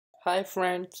Hi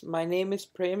friends, my name is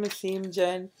Premasim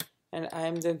Jain and I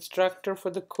am the instructor for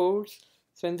the course.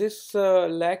 So in this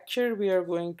lecture we are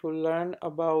going to learn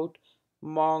about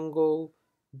Mongo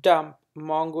dump,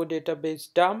 Mongo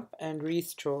database dump and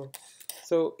restore.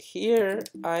 So here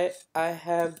I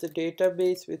have the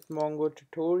database with Mongo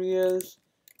tutorials,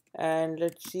 and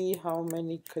let's see how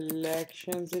many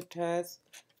collections it has.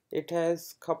 It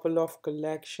has couple of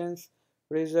collections,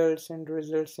 results and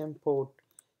results import.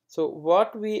 So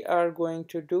what we are going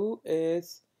to do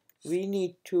is we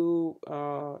need to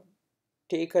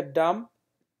take a dump,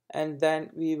 and then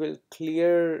we will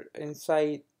clear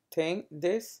inside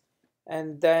this,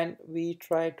 and then we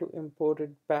try to import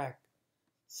it back.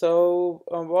 So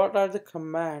what are the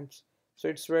commands? So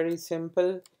it's very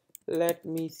simple. Let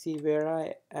me see where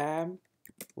I am.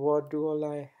 What do all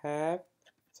I have?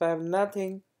 So I have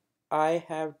nothing. I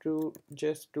have to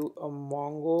just do a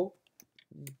Mongo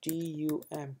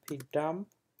dump,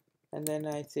 and then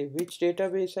I say which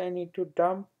database I need to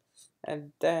dump,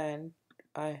 and then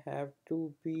I have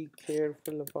to be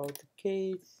careful about the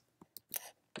case,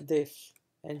 this,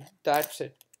 and that's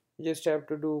it. You just have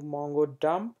to do Mongo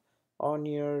dump on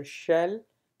your shell,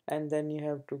 and then you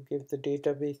have to give the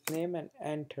database name and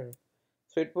enter.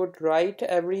 So it would write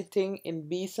everything in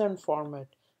BSON format.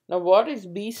 Now what is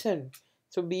BSON?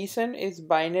 So BSON is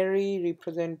binary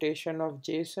representation of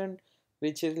JSON,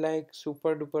 which is like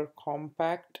super duper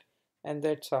compact, and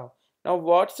that's how. Now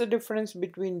what's the difference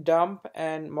between dump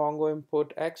and Mongo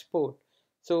import export?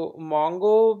 So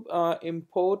Mongo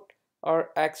import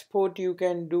or export you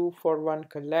can do for one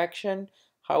collection.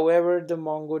 However, the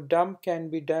Mongo dump can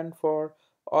be done for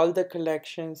all the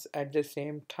collections at the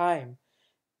same time.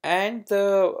 And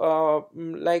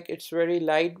like it's very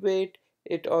lightweight.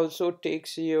 It also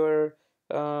takes your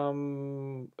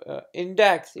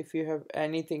index if you have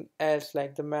anything else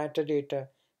like the metadata,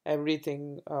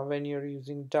 everything when you're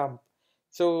using dump.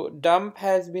 So dump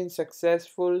has been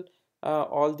successful.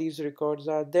 All these records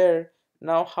are there.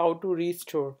 Now how to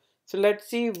restore? So let's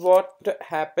see what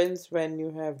happens when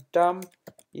you have dump.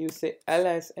 You say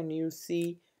ls and you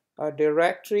see a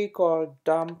directory called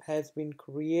dump has been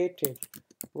created.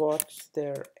 What's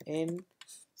there in?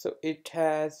 So it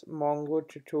has Mongo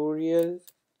tutorial,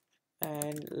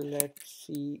 and let's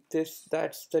see this,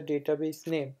 that's the database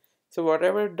name. So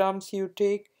whatever dumps you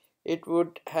take, it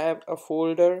would have a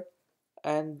folder,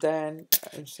 and then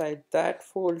inside that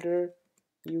folder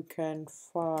you can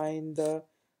find the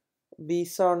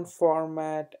BSON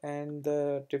format and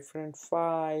the different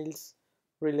files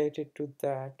related to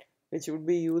that, which would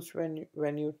be used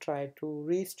when you try to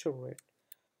restore it.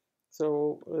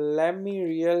 So let me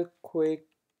real quick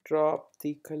drop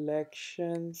the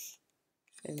collections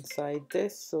inside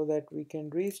this so that we can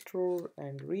restore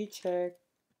and recheck.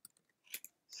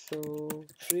 So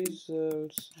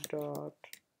results dot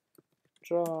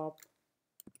drop,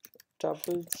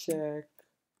 double check,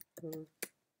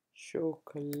 show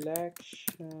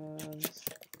collections.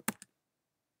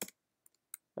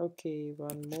 Okay,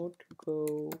 one more to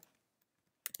go.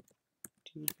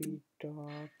 db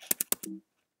dot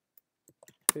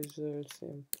results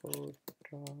import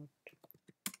dot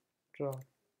drop,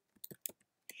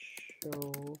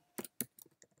 show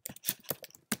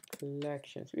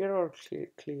collections. We are all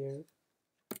clear.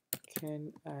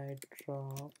 Can I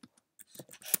drop?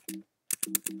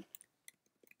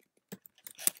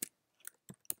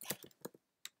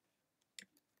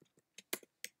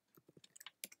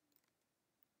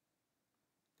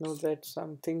 No, that's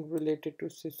something related to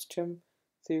system,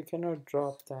 so you cannot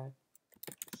drop that.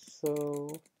 So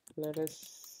let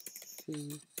us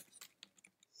see.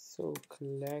 So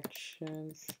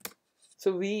collections.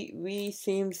 So we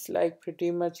seems like pretty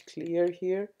much clear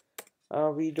here.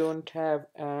 We don't have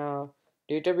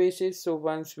databases, so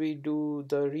once we do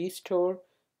the restore,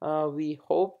 we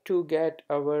hope to get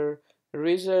our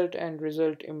result and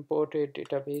result imported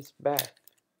database back.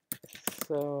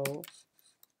 So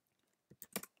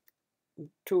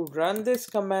to run this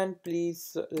command,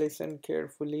 please listen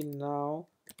carefully now,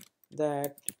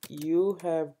 that you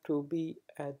have to be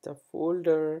at the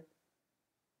folder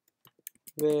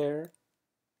where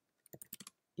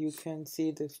you can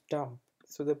see this dump.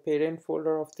 So the parent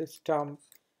folder of this dump,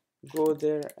 go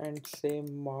there and say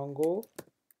Mongo,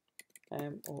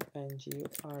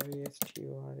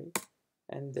 MongoRestore,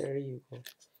 and there you go.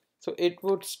 So it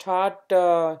would start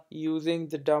using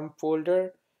the dump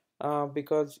folder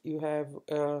because you have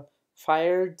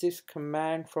fired this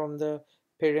command from the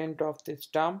parent of this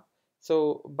dump.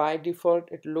 So by default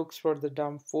it looks for the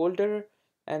dump folder,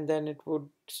 and then it would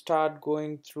start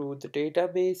going through the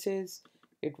databases.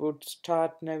 It would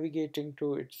start navigating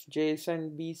to its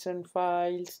JSON, BSON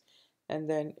files, and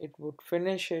then it would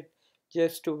finish it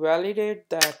just to validate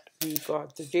that we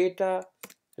got the data.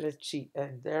 Let's see,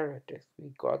 and there it is.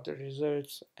 We got the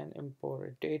results and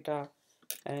imported data.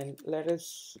 And let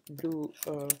us do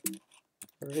a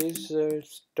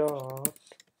results dot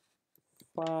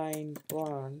find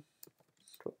one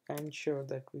to ensure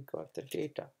that we got the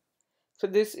data. So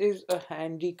this is a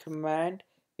handy command.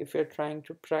 If you're trying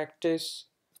to practice,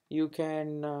 you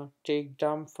can take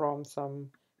dump from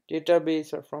some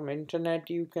database or from internet.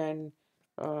 You can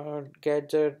get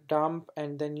the dump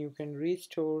and then you can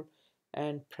restore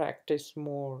and practice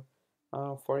more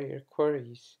for your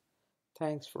queries.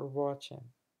 Thanks for watching.